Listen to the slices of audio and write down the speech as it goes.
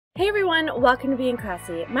Hey everyone, welcome to Being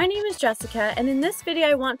Classy. My name is Jessica, and in this video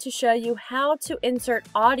I want to show you how to insert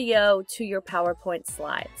audio to your PowerPoint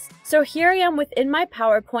slides. So here I am within my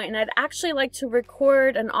PowerPoint, and I'd actually like to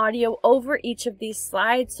record an audio over each of these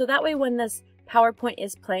slides, so that way when this PowerPoint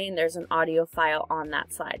is playing, there's an audio file on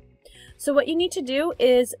that slide. So what you need to do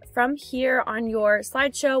is from here on your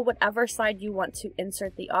slideshow, whatever slide you want to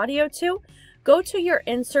insert the audio to, go to your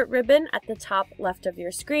insert ribbon at the top left of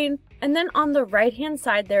your screen, and then on the right hand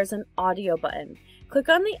side there's an audio button. Click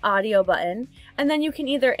on the audio button, and then you can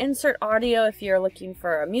either insert audio if you're looking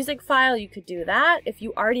for a music file, you could do that. If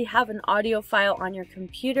you already have an audio file on your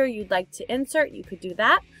computer you'd like to insert, you could do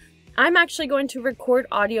that. I'm actually going to record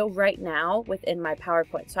audio right now within my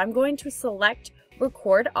PowerPoint. So I'm going to select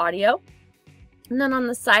record audio, and then on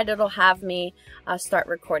the side it'll have me start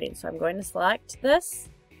recording. So I'm going to select this.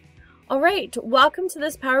 Alright, welcome to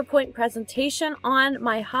this PowerPoint presentation on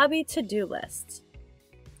my hobby to-do list.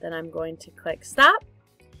 Then I'm going to click stop,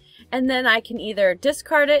 and then I can either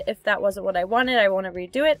discard it if that wasn't what I wanted, I want to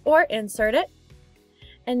redo it, or insert it.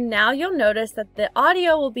 And now you'll notice that the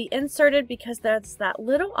audio will be inserted because there's that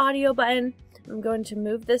little audio button. I'm going to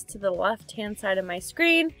move this to the left hand side of my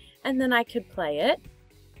screen, and then I could play it.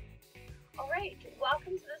 Alright,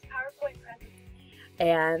 welcome to this PowerPoint presentation.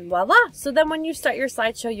 And voila! So then when you start your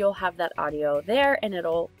slideshow, you'll have that audio there and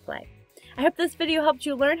it'll play. I hope this video helped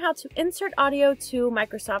you learn how to insert audio to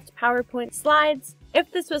Microsoft PowerPoint slides.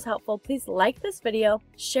 If this was helpful, please like this video,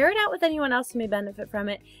 share it out with anyone else who may benefit from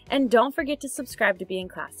it, and don't forget to subscribe to Being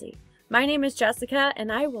Classy. My name is Jessica,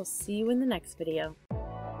 and I will see you in the next video.